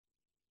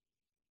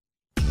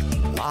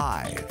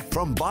Live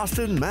from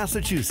Boston,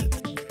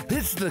 Massachusetts,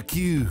 it's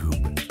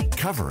theCUBE,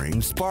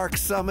 covering Spark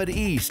Summit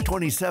East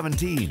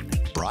 2017.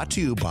 Brought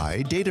to you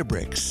by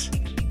Databricks.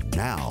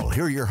 Now,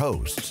 here are your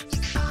hosts,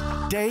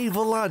 Dave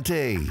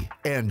Vellante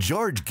and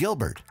George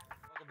Gilbert.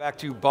 Welcome back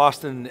to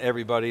Boston,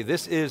 everybody.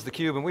 This is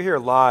theCUBE, and we're here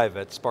live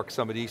at Spark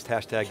Summit East,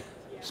 hashtag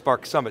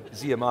Spark Summit.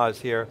 Ziya Ma is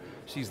here.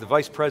 She's the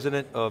Vice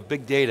President of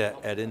Big Data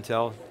at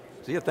Intel.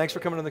 Ziya, thanks for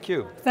coming on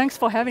theCUBE. Thanks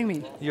for having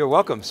me. You're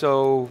welcome.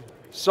 So,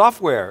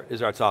 software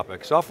is our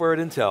topic. Software at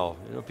Intel.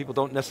 You know, people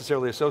don't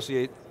necessarily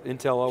associate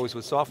Intel always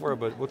with software,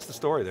 but what's the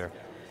story there?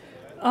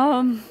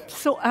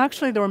 So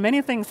actually there are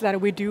many things that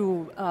we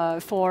do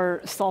for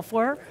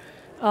software.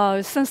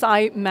 Since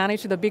I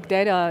manage the big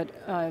data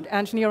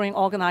engineering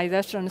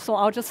organization, so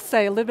I'll just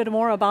say a little bit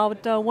more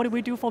about what do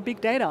we do for big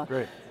data.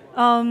 Great.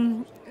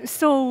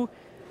 So,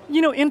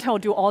 you know,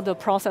 Intel do all the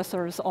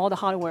processors, all the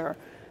hardware.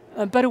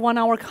 But when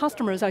our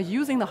customers are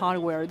using the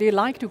hardware, they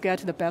like to get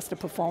the best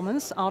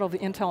performance out of the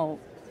Intel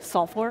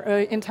software,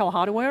 Intel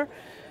hardware.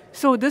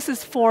 So this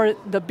is for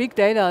the big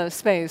data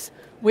space.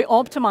 We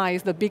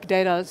optimize the big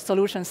data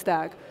solution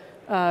stack,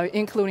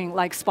 including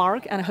like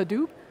Spark and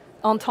Hadoop,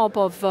 on top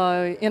of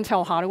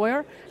Intel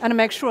hardware, and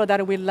make sure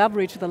that we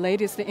leverage the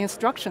latest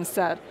instruction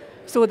set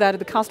so that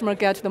the customer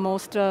gets the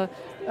most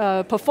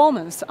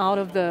performance out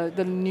of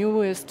the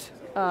newest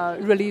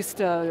released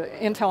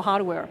Intel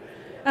hardware.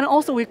 And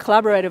also we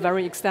collaborate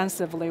very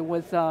extensively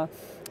with the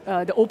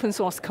open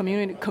source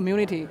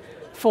community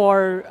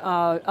for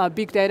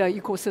big data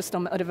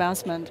ecosystem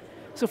advancement.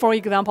 So for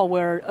example,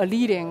 we're a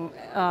leading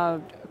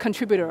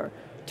contributor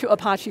to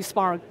Apache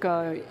Spark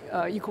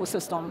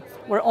ecosystem.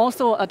 We're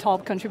also a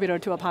top contributor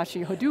to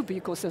Apache Hadoop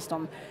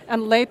ecosystem.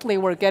 And lately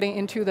we're getting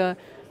into the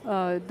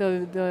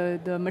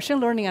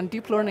machine learning and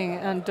deep learning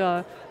and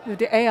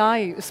the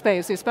AI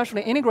space,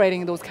 especially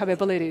integrating those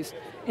capabilities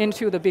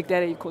into the big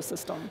data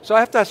ecosystem. So I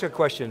have to ask you a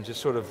question,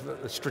 just sort of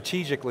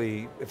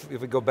strategically, if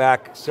we go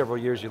back several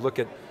years, you look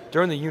at,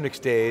 during the Unix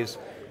days,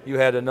 you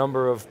had a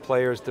number of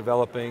players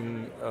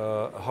developing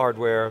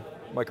hardware,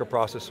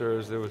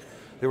 microprocessors,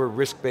 there were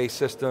RISC-based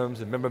systems,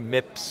 and remember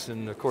MIPS,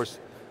 and of course,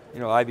 you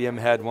know, IBM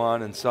had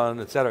one, and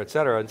Sun, et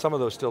cetera, and some of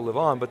those still live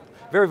on, but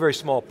very, very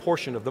small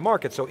portion of the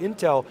market. So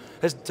Intel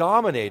has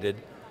dominated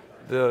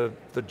the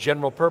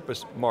general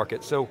purpose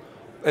market. So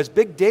as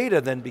big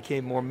data then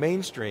became more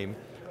mainstream,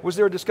 was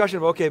there a discussion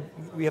of, okay,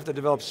 we have to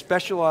develop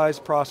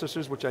specialized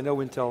processors, which I know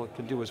Intel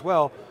can do as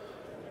well,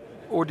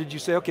 or did you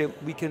say, okay,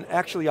 we can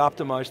actually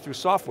optimize through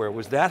software?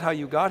 Was that how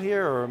you got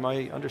here, or am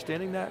I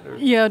understanding that? Or?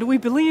 Yeah, we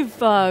believe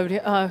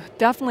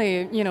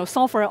definitely, you know,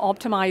 software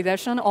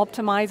optimization,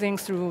 optimizing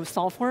through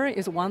software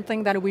is one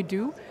thing that we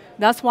do.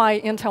 That's why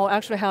Intel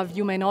actually have,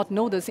 you may not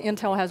know this,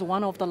 Intel has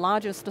one of the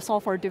largest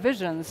software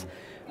divisions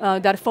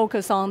that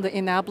focus on the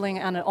enabling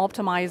and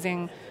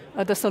optimizing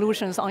the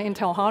solutions on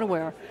Intel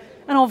hardware.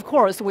 And of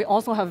course, we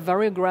also have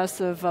very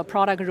aggressive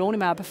product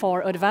roadmap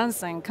for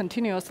advancing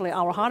continuously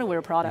our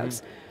hardware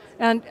products.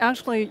 And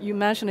actually, you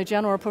mentioned the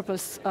general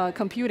purpose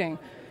computing.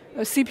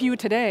 CPU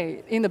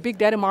today in the big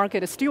data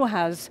market still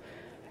has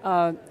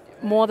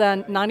more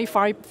than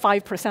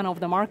 95% of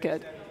the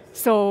market.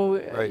 So,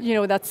 right. You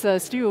know, that's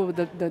still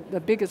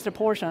the biggest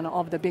portion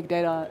of the big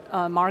data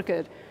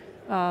market.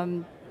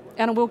 And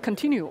we'll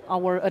continue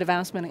our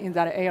advancement in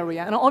that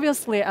area. And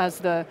obviously, as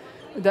the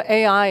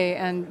AI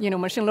and, you know,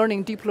 machine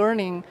learning, deep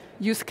learning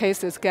use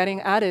cases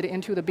getting added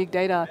into the big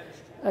data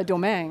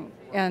domain,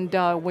 and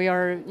we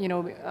are, you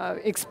know,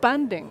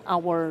 expanding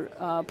our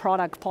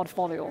product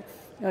portfolio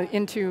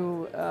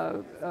into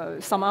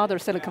some other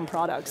silicon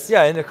products.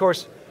 Yeah, and of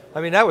course, I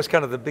mean, that was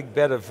kind of the big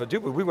bet of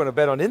Hadoop. We want to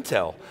bet on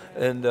Intel,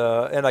 and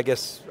I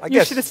guess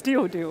you should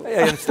still do.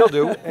 And still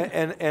do,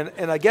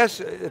 and I guess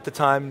at the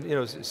time, you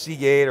know,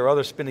 Seagate or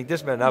other spinning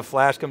disk, now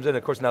Flash comes in.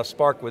 Of course, now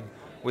Spark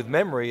with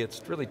memory,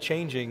 it's really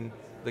changing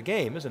the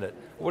game, isn't it?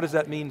 What does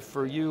that mean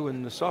for you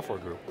and the software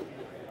group?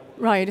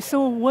 Right.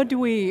 So what do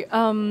we?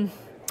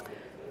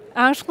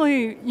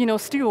 Actually, you know,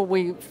 still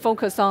we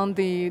focus on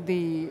the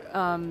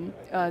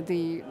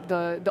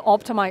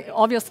optimize.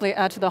 Obviously,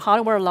 at the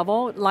hardware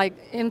level, like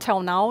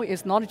Intel now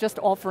is not just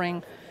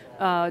offering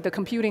the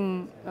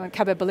computing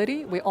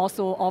capability. We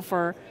also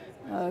offer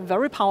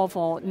very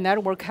powerful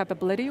network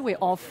capability. We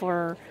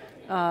offer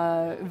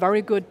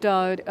very good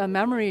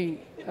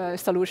memory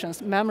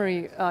solutions,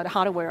 memory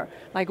hardware.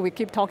 Like we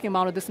keep talking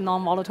about this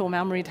non-volatile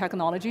memory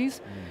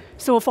technologies.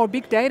 So for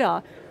big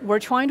data, we're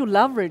trying to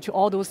leverage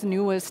all those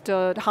newest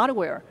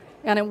hardware.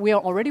 And we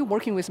are already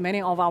working with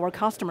many of our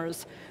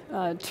customers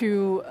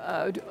to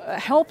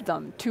help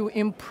them to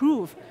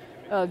improve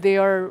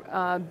their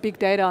big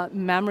data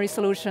memory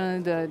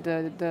solution,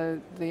 the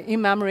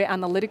in-memory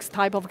analytics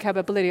type of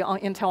capability on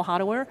Intel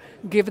hardware,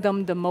 give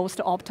them the most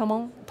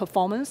optimal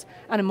performance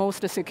and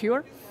most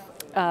secure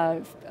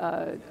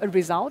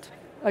result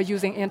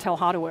using Intel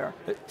hardware.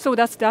 So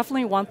that's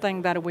definitely one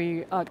thing that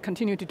we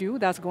continue to do.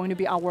 That's going to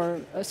be our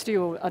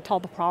still a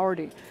top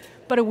priority.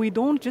 But we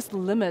don't just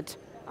limit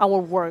our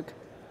work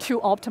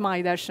to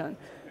optimization,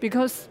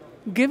 because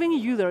giving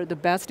user the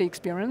best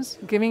experience,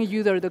 giving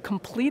user the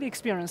complete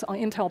experience on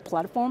Intel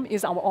platform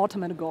is our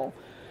ultimate goal.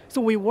 So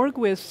we work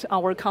with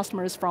our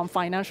customers from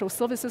financial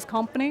services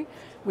company,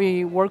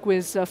 we work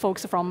with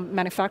folks from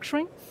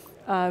manufacturing,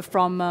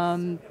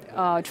 from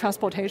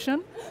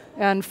transportation,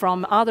 and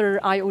from other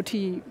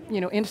IoT,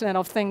 Internet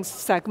of Things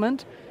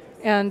segment,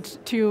 and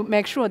to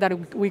make sure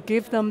that we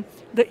give them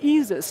the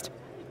easiest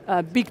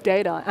big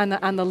data and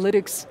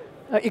analytics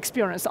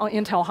experience on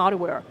Intel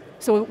hardware.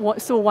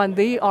 So when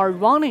they are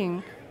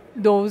running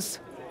those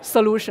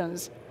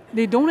solutions,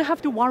 they don't have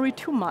to worry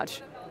too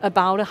much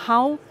about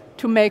how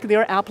to make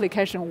their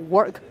application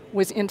work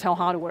with Intel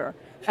hardware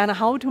and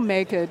how to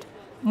make it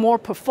more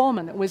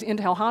performant with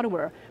Intel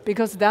hardware,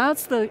 because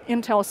that's the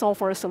Intel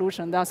software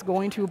solution that's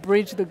going to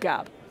bridge the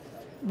gap.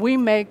 We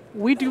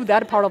do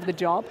that part of the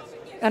job,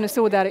 and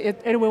so that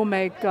it will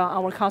make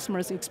our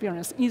customers'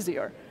 experience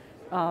easier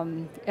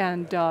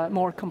and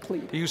more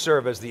complete. You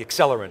serve as the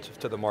accelerant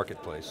to the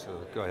marketplace. So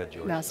go ahead,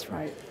 George. That's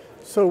right.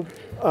 So,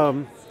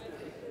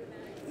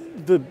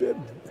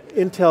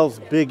 Intel's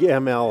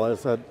BigML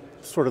is a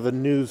sort of the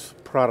news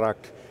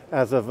product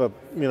as of the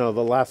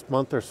last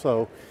month or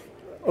so,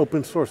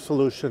 open source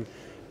solution.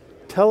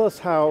 Tell us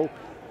how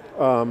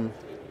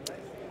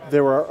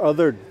there are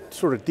other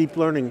sort of deep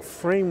learning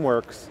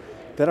frameworks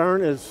that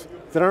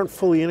aren't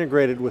fully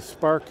integrated with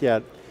Spark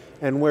yet,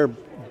 and where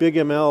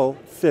BigML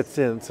fits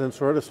in, since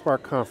we're at a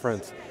Spark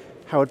conference,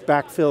 how it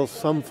backfills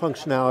some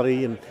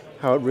functionality and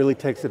how it really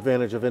takes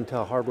advantage of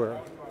Intel hardware.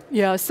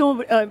 Yeah,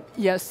 so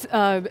yes,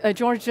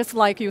 George, just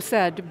like you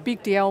said,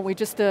 BigDL, we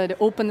just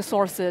open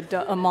sourced it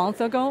a month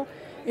ago.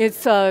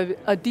 It's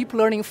a deep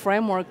learning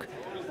framework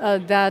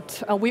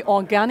that we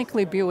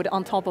organically built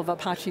on top of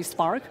Apache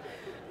Spark.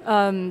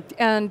 And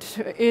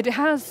it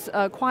has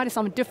quite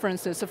some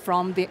differences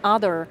from the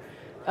other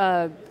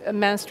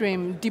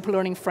mainstream deep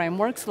learning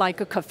frameworks like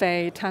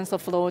Caffe,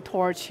 TensorFlow,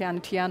 Torch,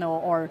 and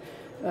Tiano, or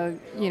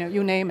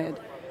you name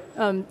it.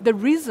 The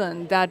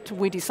reason that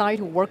we decided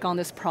to work on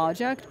this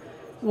project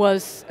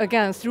was,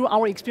 again, through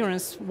our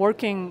experience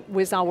working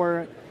with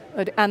our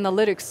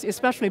analytics,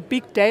 especially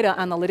big data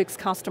analytics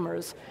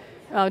customers.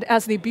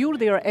 As they build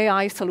their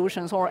AI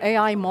solutions or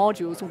AI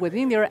modules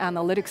within their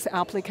analytics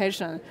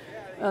application,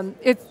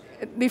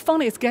 they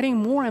found it's getting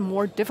more and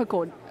more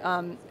difficult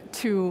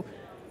to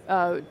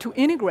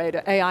integrate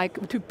AI,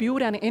 to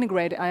build and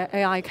integrate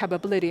AI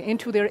capability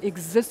into their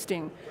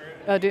existing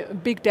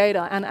big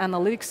data and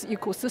analytics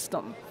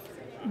ecosystem.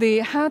 They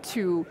had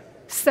to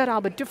set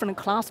up a different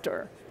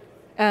cluster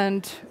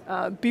and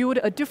build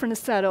a different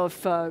set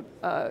of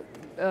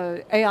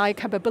AI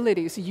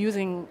capabilities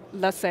using,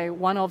 let's say,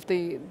 one of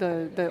the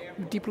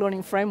deep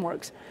learning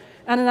frameworks.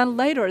 And then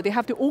later, they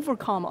have to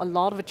overcome a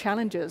lot of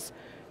challenges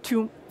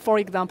to, for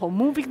example,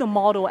 moving the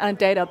model and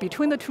data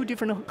between the two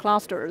different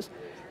clusters,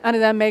 and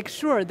then make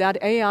sure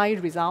that AI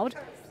result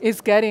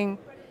is getting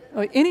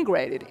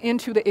integrated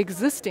into the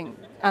existing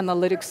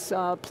analytics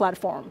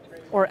platform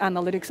or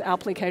analytics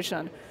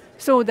application.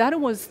 So that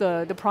was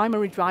the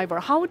primary driver.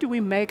 How do we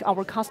make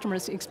our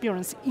customers'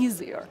 experience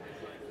easier?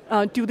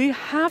 Do they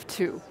have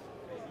to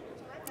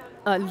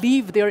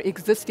leave their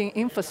existing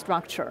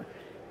infrastructure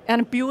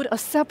and build a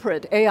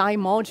separate AI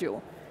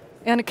module?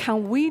 And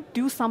can we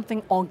do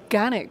something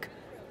organic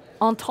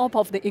on top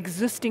of the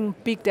existing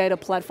big data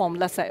platform,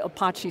 let's say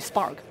Apache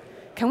Spark?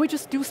 Can we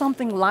just do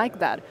something like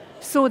that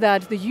so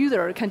that the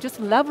user can just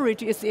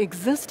leverage its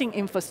existing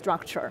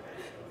infrastructure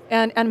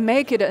and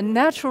make it a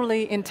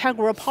naturally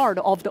integral part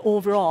of the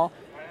overall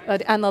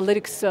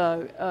analytics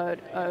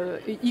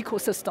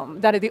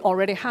ecosystem that they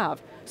already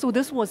have? So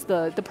this was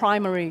the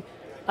primary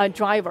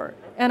driver.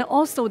 And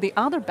also the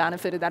other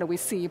benefit that we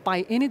see by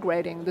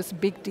integrating this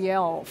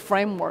BigDL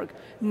framework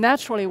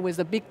naturally with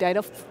the big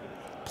data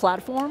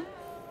platform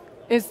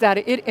is that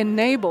it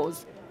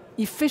enables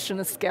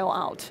efficient scale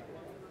out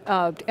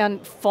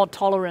and fault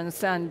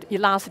tolerance and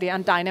elasticity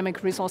and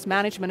dynamic resource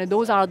management. And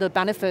those are the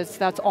benefits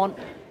that's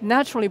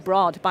naturally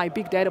brought by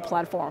big data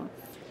platform.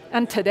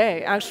 And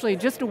today, actually,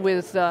 just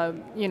with a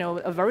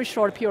very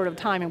short period of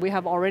time, and we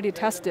have already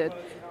tested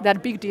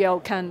that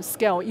BigDL can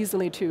scale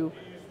easily to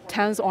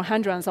tens or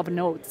hundreds of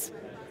nodes.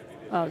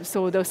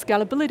 So the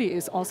scalability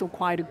is also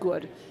quite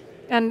good.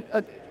 And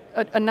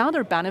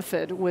another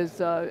benefit with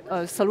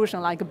a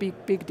solution like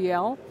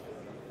BigDL,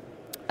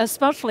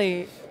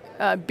 especially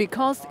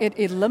because it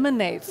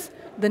eliminates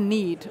the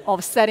need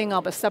of setting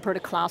up a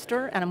separate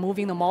cluster and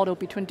moving the model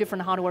between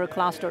different hardware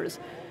clusters,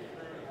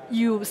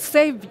 you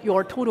save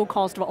your total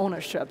cost of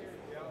ownership.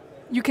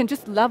 You can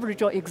just leverage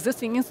your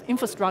existing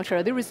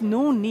infrastructure. There is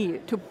no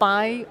need to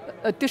buy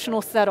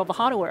additional set of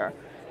hardware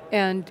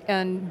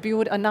and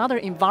build another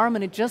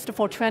environment just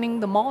for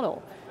training the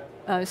model.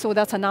 So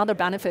that's another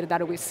benefit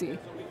that we see.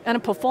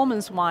 And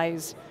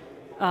performance-wise,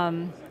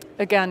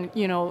 again,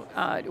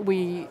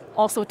 we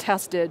also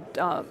tested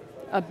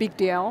a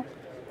BigDL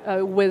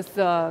with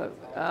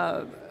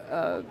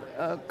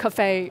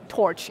Caffe,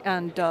 Torch,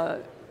 and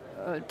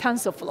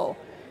TensorFlow.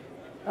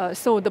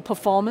 So the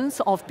performance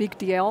of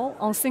BigDL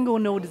on single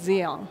node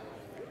Xeon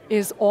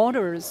is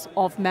orders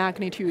of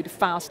magnitude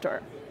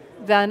faster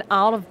than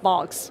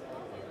out-of-box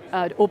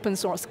open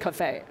source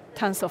Caffe,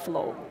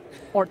 TensorFlow,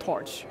 or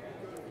Torch.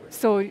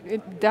 So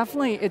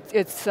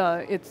it's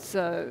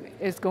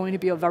going to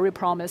be a very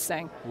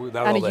promising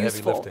and a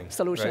useful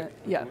solution. Right?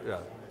 Yeah.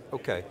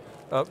 Okay.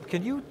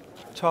 Can you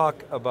talk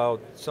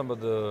about some of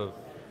the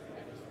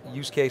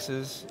use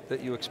cases that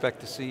you expect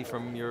to see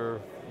from your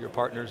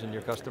partners and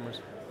your customers?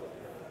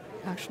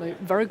 Actually,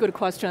 very good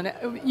question.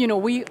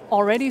 We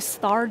already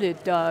started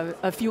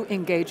a few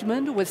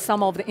engagement with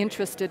some of the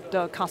interested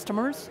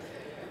customers.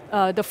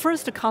 The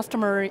first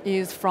customer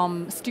is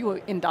from steel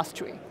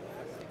industry.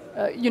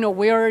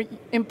 We're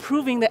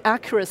improving the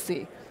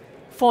accuracy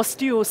for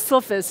steel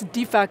surface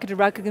defect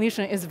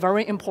recognition is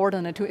very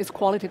important to its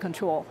quality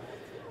control.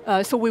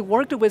 So we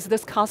worked with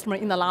this customer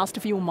in the last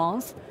few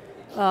months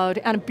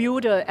and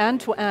built an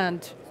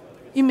end-to-end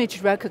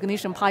image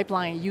recognition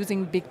pipeline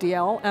using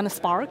BigDL and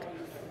Spark.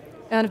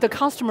 And the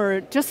customer,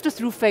 just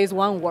through phase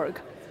 1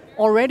 work,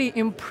 already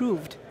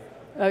improved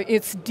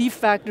its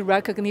defect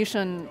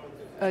recognition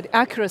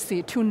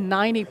accuracy to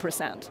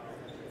 90%.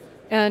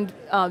 And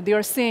they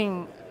are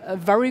seeing a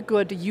very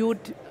good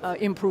yield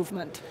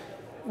improvement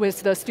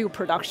with the steel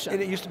production.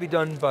 And it used to be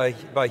done by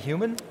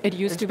human? It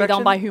used to be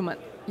done by human,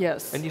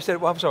 yes. And you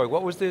said, well, I'm sorry,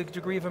 what was the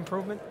degree of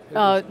improvement?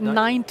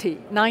 90.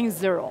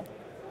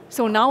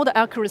 So now the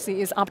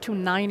accuracy is up to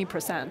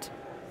 90%.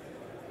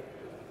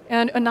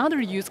 And another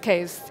use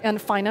case,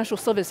 and financial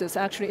services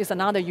actually is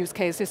another use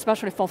case,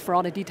 especially for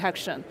fraud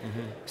detection.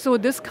 So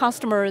this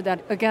customer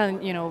that, again,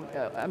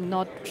 I'm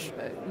not,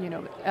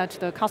 at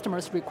the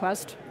customer's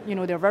request,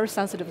 they're very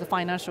sensitive to the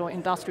financial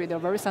industry, they're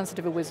very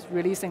sensitive with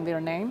releasing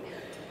their name.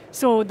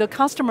 So the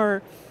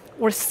customer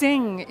was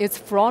seeing its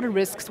fraud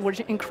risks were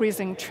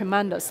increasing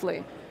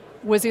tremendously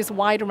with its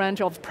wide range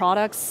of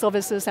products,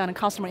 services, and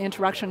customer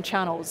interaction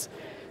channels.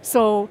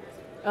 So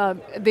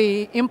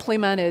they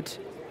implemented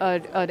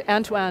an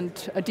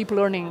end-to-end deep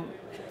learning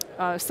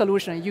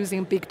solution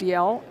using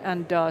BigDL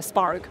and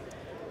Spark.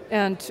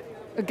 And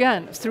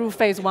again, through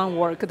phase 1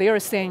 work, they are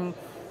seeing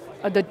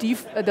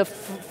the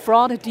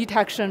fraud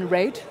detection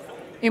rate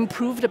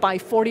improved by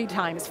 40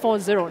 times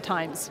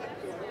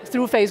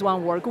through phase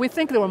 1 work. We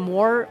think there are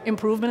more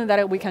improvement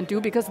that we can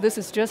do because this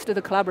is just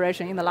the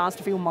collaboration in the last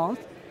few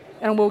months,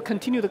 and we'll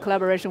continue the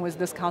collaboration with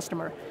this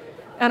customer.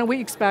 And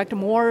we expect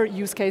more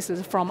use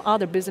cases from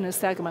other business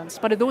segments,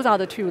 but those are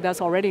the two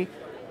that's already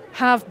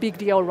have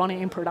BigDL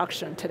running in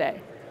production today.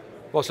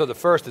 Well, so the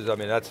first is,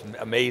 that's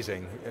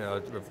amazing.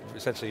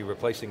 Essentially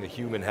replacing the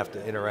human have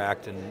to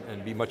interact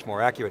and be much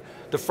more accurate.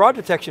 The fraud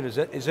detection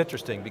is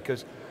interesting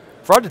because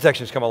fraud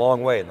detection has come a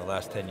long way in the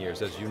last 10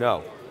 years, as you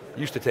know. It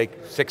used to take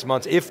 6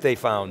 months if they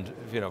found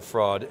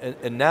fraud,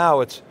 and now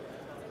it's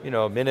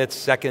minutes,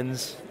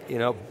 seconds,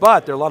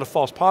 but there are a lot of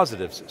false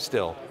positives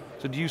still.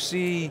 So do you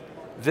see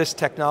this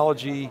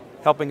technology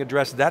helping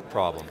address that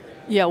problem?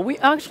 Yeah, we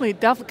actually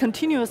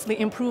continuously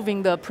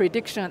improving the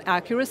prediction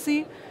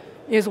accuracy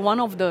is one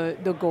of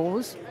the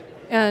goals.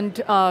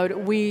 And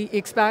we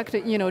expect,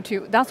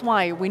 that's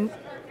why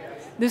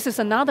this is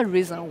another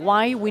reason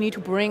why we need to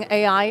bring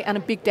AI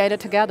and big data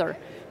together.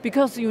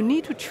 Because you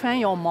need to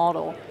train your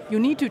model, you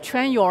need to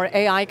train your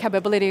AI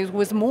capabilities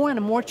with more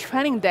and more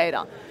training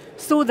data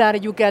so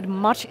that you get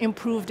much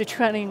improved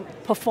training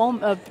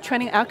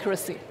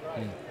accuracy.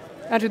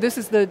 Actually, this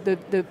is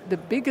the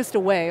biggest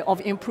way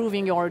of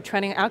improving your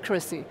training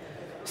accuracy.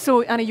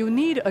 So, and you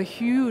need a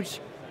huge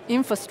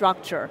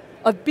infrastructure,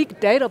 a big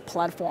data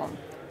platform,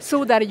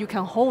 so that you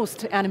can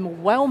host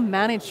and well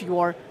manage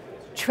your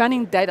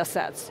training data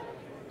sets,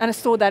 and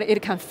so that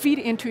it can feed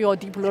into your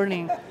deep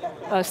learning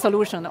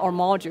solution or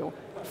module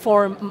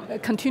for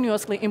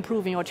continuously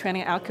improving your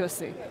training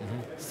accuracy.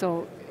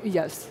 So,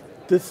 yes.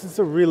 This is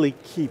a really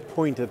key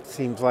point, it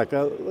seems like.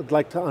 I'd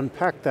like to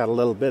unpack that a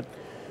little bit.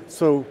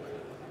 So,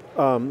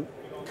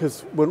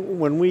 because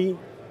when we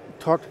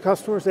talk to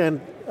customers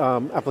and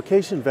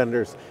application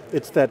vendors,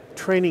 it's that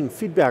training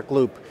feedback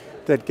loop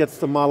that gets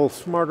the model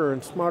smarter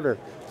and smarter.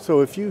 So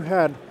if you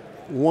had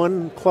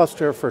one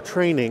cluster for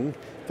training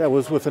that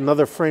was with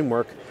another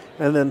framework,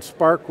 and then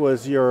Spark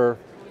was your,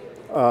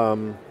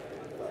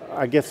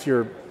 I guess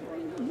your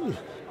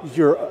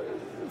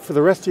for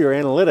the rest of your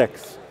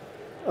analytics,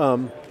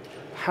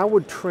 how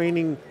would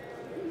training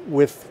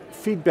with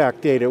feedback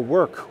data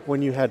work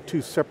when you had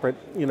two separate,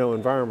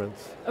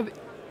 environments?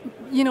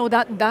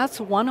 That's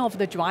one of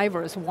the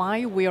drivers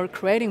why we are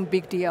creating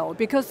BigDL,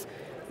 because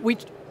we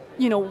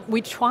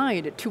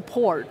tried to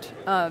port.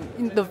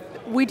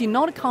 We did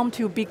not come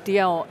to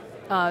BigDL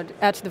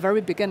at the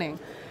very beginning.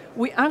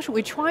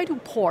 We tried to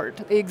port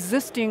the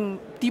existing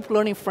deep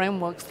learning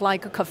frameworks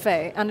like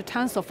Caffe and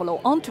TensorFlow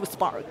onto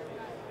Spark.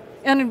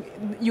 And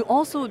you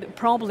also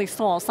probably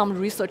saw some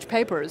research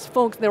papers.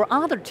 Folks, there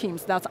are other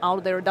teams that's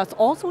out there that's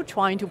also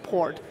trying to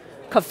port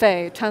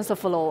Caffe,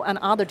 TensorFlow, and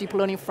other deep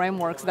learning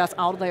frameworks that's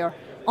out there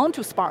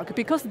onto Spark,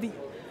 because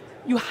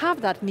you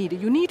have that need.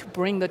 You need to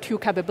bring the two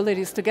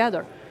capabilities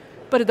together.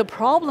 But the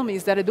problem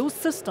is that those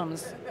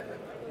systems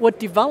were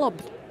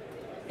developed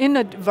in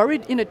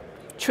a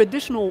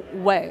traditional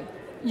way.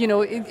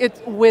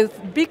 With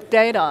big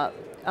data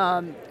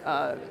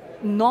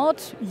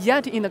not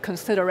yet in the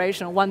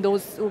consideration when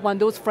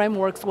those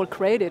frameworks were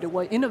created,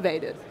 were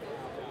innovated.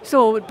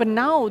 But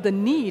now the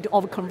need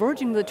of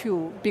converging the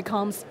two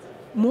becomes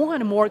more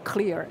and more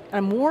clear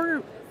and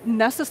more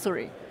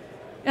necessary.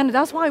 And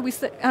that's why we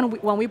said,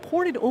 when we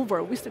poured it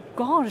over, we said,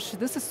 gosh,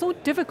 this is so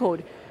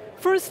difficult.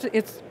 First,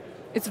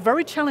 it's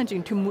very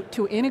challenging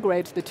to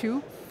integrate the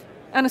two.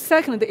 And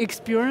second, the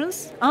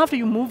experience, after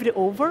you moved it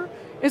over,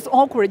 is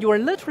awkward. You are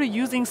literally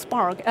using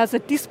Spark as a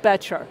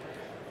dispatcher.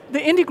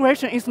 The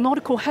integration is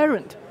not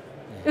coherent.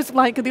 It's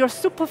like they are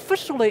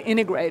superficially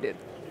integrated.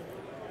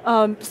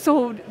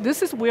 So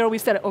this is where we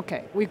said,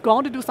 okay, we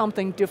got to do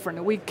something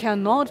different. We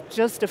cannot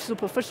just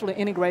superficially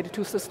integrate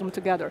two systems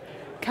together.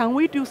 Can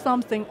we do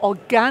something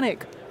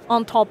organic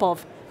on top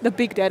of the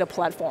big data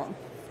platform,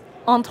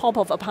 on top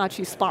of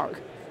Apache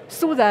Spark,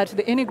 so that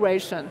the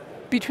integration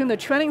between the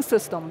training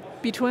system,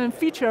 between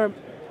feature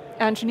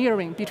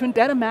engineering, between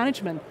data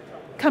management,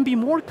 can be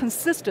more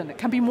consistent,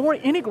 can be more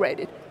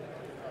integrated.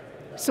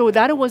 So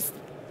that was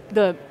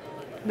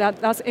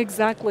that's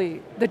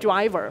exactly the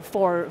driver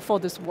for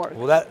this work.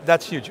 Well,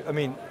 that's huge. I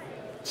mean,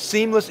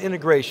 seamless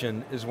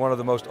integration is one of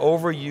the most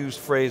overused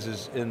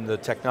phrases in the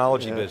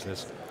technology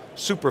business.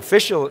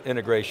 Superficial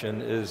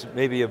integration is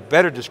maybe a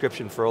better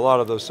description for a lot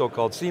of those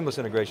so-called seamless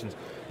integrations.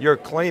 You're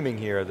claiming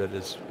here that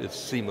it's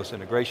seamless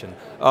integration.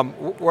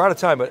 We're out of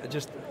time, but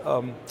just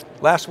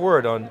last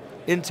word on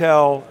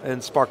Intel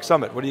and Spark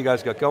Summit. What do you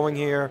guys got going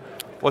here?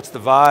 What's the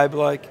vibe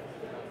like?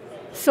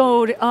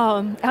 So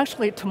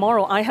actually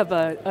tomorrow I have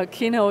a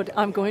keynote.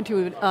 I'm going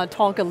to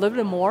talk a little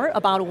bit more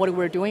about what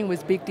we're doing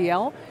with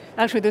BigDL.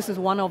 Actually, this is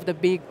one of the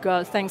big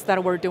things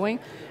that we're doing.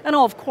 And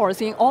of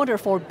course, in order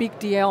for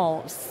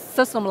BigDL,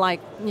 system like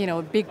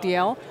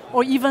BigDL,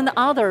 or even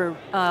other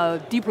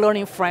deep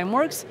learning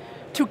frameworks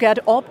to get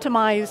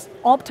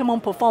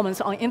optimum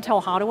performance on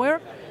Intel hardware,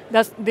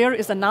 there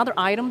is another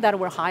item that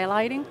we're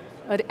highlighting,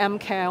 the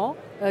MKL,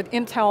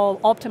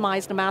 Intel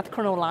Optimized Math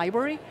Kernel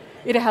Library.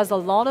 It has a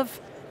lot of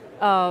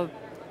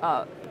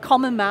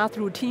common math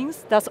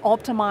routines that's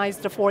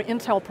optimized for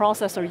Intel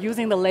processor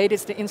using the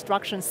latest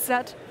instruction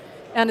set,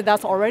 and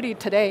that's already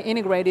today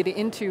integrated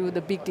into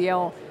the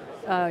BigDL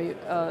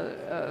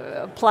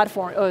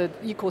platform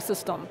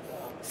ecosystem.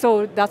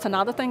 So that's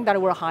another thing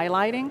that we're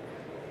highlighting.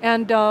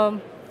 And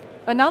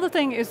another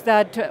thing is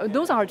that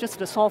those are just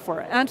the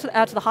software. And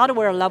at the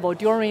hardware level,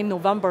 during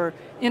November,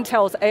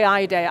 Intel's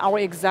AI Day, our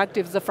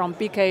executives from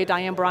BK,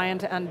 Diane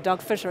Bryant, and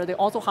Doug Fisher, they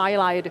also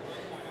highlight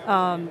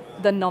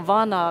the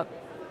Nirvana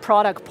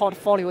product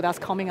portfolio that's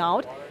coming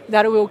out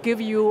that will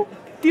give you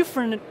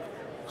different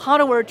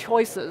hardware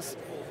choices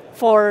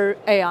for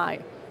AI.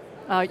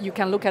 You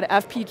can look at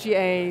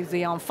FPGA,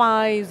 Xeon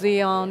Phi,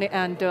 Xeon,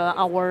 and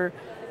our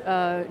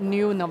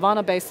new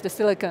Nirvana-based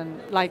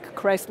silicon like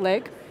Crest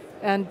Lake.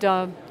 And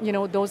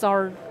those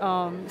are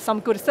some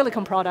good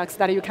silicon products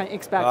that you can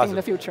expect in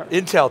the future.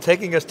 Intel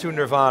taking us to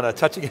Nirvana,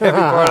 touching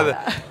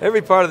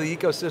every part of the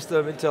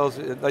ecosystem. Intel's,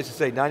 like to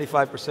say,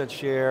 95%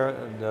 share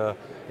and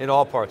in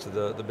all parts of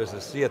the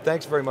business. Ziya,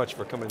 thanks very much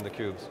for coming to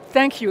theCUBE.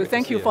 Thank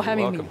you for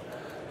having me.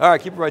 All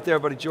right, keep it right there,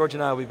 everybody. George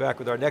and I will be back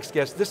with our next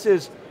guest. This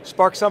is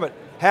Spark Summit,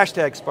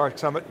 hashtag Spark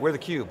Summit, we're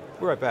theCUBE.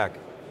 We're right back.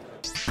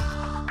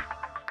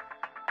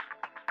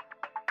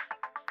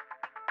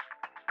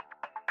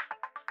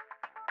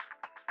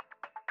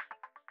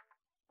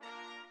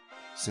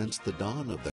 Since the dawn of the